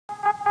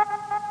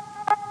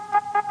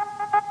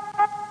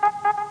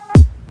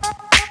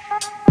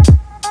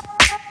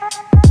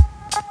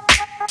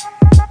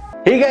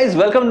Hey guys,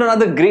 welcome to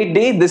another great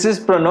day. This is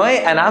Pranoy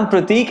and I'm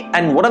Prateek,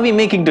 and what are we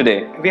making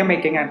today? We are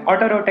making an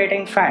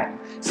auto-rotating fan.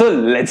 So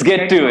let's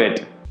get to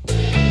it.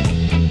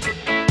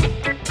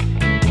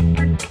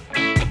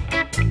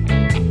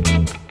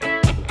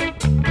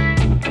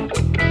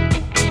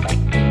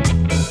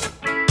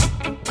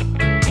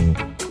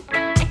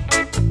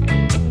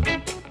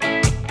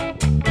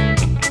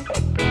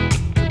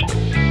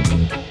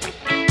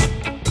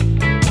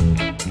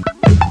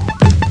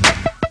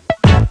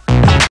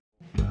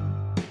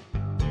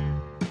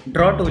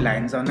 Draw two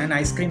lines on an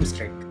ice cream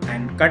stick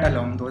and cut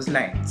along those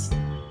lines.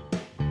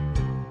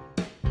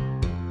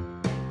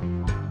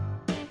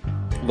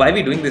 Why are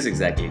we doing this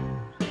exactly?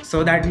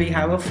 So that we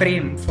have a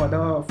frame for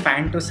the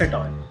fan to sit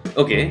on.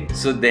 Okay,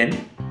 so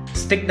then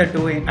Stick the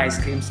two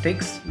ice cream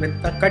sticks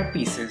with the cut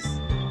pieces.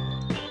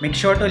 Make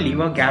sure to leave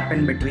a gap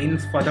in between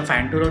for the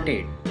fan to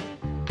rotate.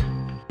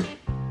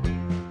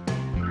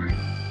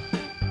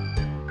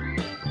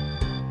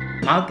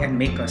 Mark and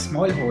make a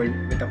small hole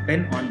with a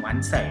pin on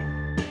one side.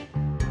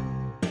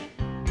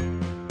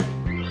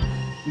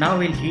 Now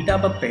we'll heat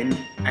up a pin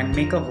and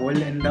make a hole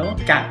in the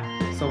cap.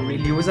 So we'll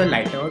use a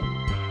lighter.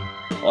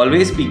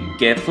 always be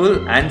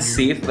careful and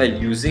safe while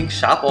using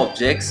sharp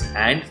objects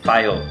and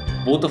fire,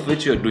 both of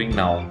which you're doing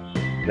now,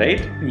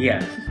 right? Yeah,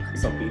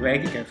 so be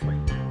very careful.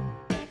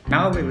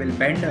 Now we will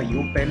bend a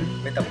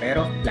U-pin with a pair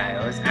of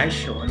pliers as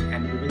shown,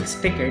 and we will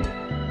stick it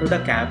to the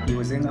cap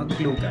using a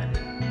glue gun.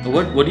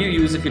 What do you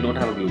use if you don't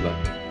have a glue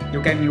gun?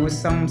 You can use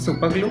some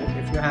super glue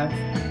if you have.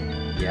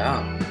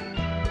 Yeah.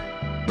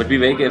 But be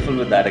very careful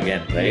with that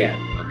again, right?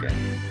 Yeah. Okay.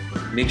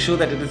 Make sure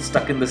that it is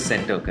stuck in the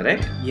center,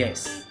 correct?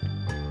 Yes.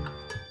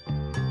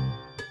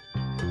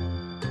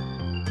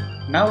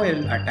 Now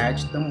we'll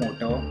attach the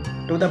motor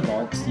to the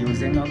box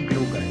using a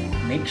glue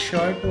gun. Make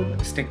sure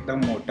to stick the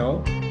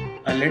motor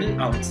a little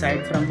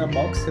outside from the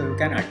box so you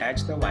can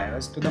attach the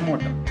wires to the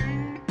motor.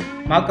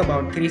 Mark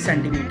about 3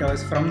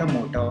 cm from the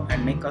motor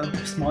and make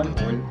a small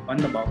hole on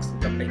the box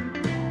with a pin.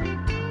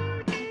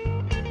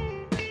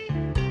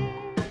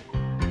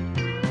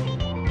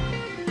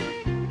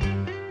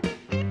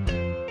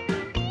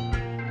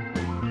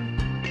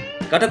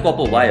 Cut a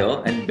copper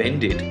wire and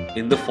bend it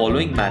in the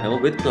following manner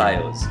with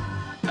pliers.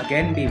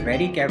 Again, be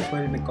very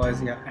careful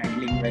because you are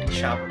handling very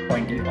sharp,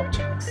 pointy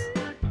objects.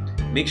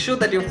 Make sure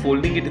that you're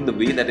folding it in the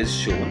way that is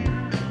shown.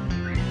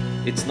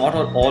 It's not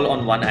all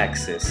on one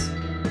axis.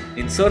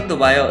 Insert the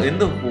wire in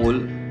the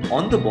hole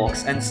on the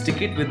box and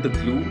stick it with the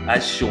glue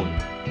as shown.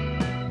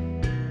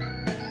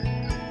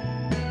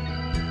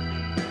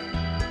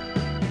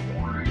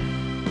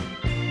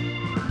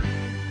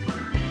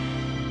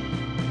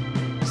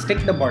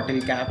 Stick the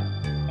bottle cap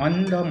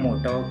on the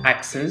motor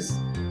axis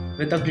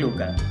with a glue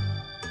gun.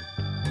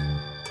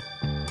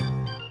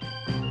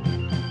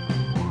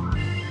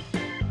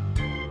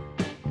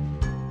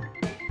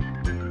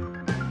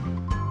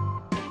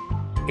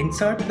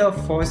 Insert the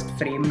first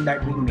frame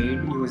that we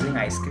made using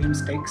ice cream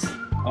sticks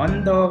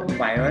on the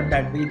wire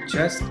that we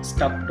just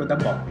stuck to the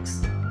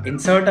box.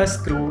 Insert a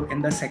screw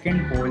in the second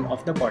hole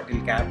of the bottle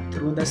cap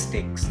through the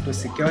sticks to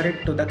secure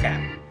it to the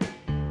cap.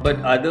 But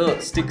are the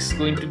sticks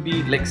going to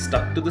be like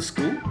stuck to the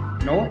screw?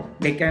 No,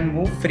 they can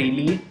move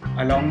freely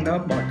along the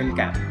bottle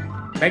cap.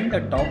 Bend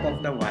the top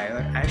of the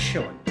wire as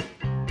shown.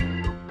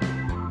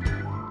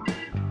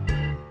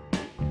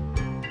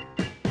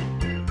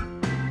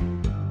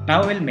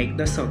 Now we'll make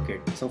the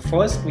circuit. So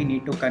first we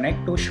need to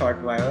connect two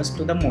short wires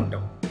to the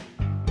motor.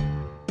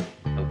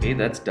 Okay,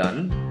 that's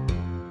done.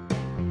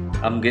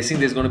 I'm guessing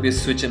there's going to be a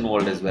switch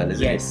involved as well,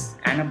 isn't it? Yes,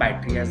 and a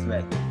battery as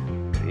well.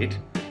 Great.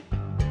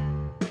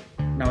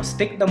 Now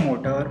stick the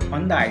motor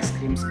on the ice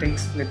cream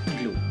sticks with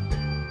glue.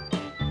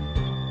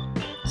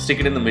 Stick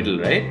it in the middle,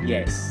 right?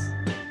 Yes.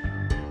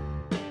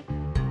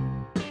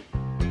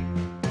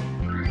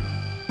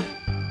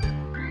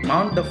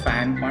 Mount the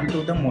fan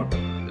onto the motor.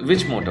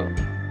 Which motor?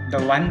 The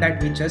one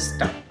that we just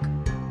stuck.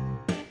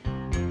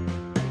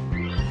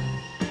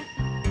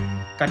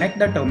 Connect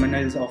the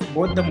terminals of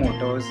both the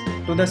motors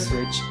to the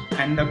switch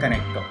and the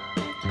connector.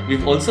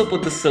 We've also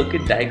put the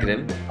circuit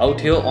diagram out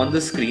here on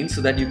the screen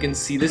so that you can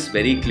see this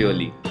very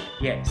clearly.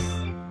 Yes.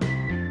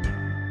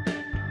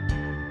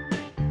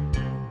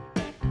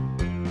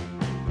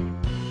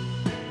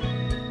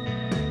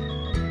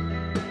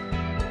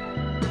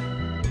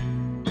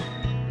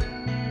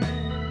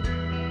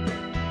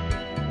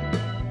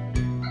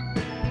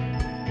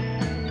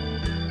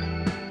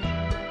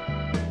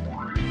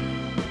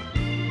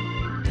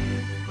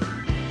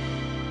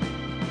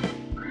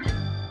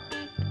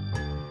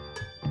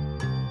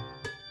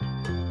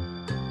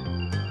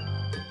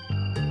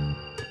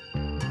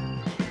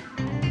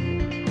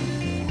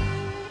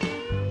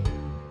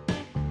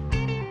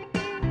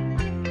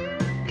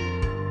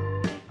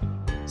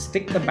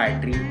 Stick the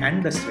battery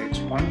and the switch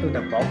onto the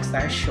box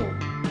as shown.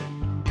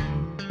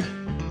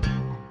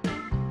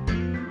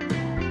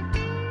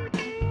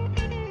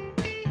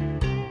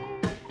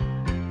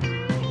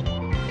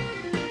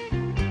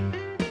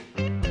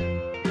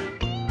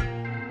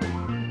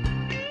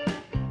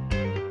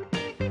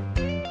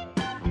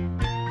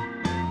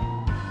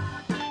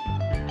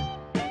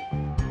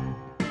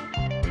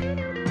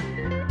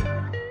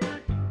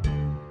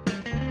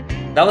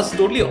 That was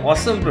totally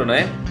awesome,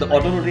 Pranay. The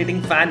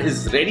auto-rotating fan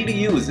is ready to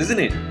use, isn't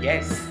it?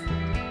 Yes.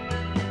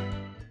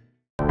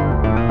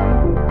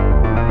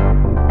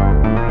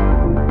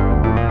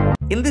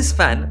 In this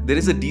fan, there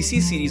is a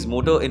DC series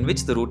motor in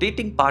which the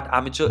rotating part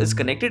armature is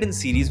connected in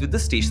series with the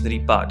stationary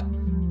part.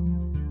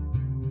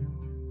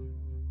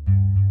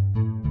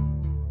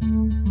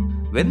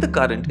 When the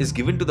current is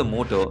given to the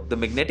motor, the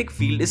magnetic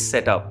field is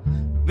set up,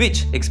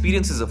 which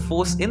experiences a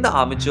force in the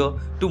armature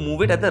to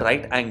move it at the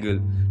right angle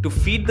to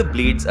feed the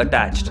blades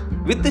attached,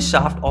 with the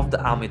shaft of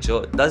the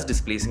armature thus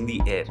displacing the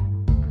air.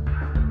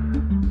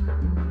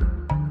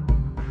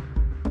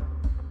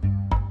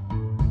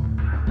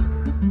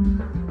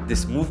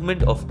 This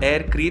movement of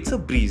air creates a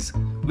breeze,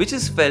 which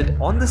is felt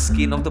on the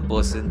skin of the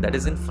person that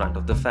is in front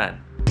of the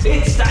fan.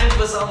 It's time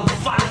for some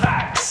fun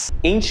facts!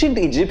 Ancient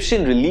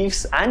Egyptian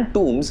reliefs and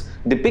tombs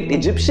depict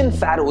Egyptian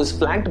pharaohs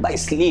flanked by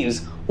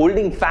slaves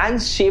holding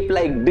fans shaped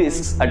like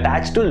discs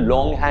attached to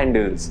long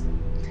handles.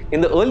 In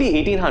the early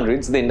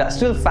 1800s, the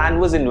industrial fan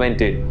was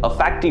invented. A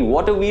factory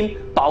water wheel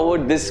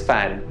powered this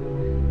fan.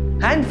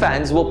 Hand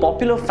fans were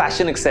popular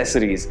fashion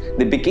accessories.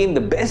 They became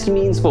the best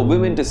means for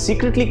women to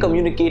secretly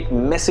communicate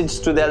messages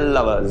to their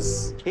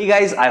lovers. Hey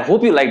guys, I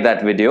hope you liked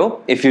that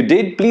video. If you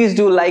did, please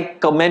do like,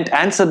 comment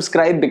and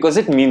subscribe because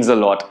it means a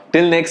lot.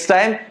 Till next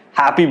time,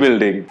 happy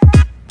building!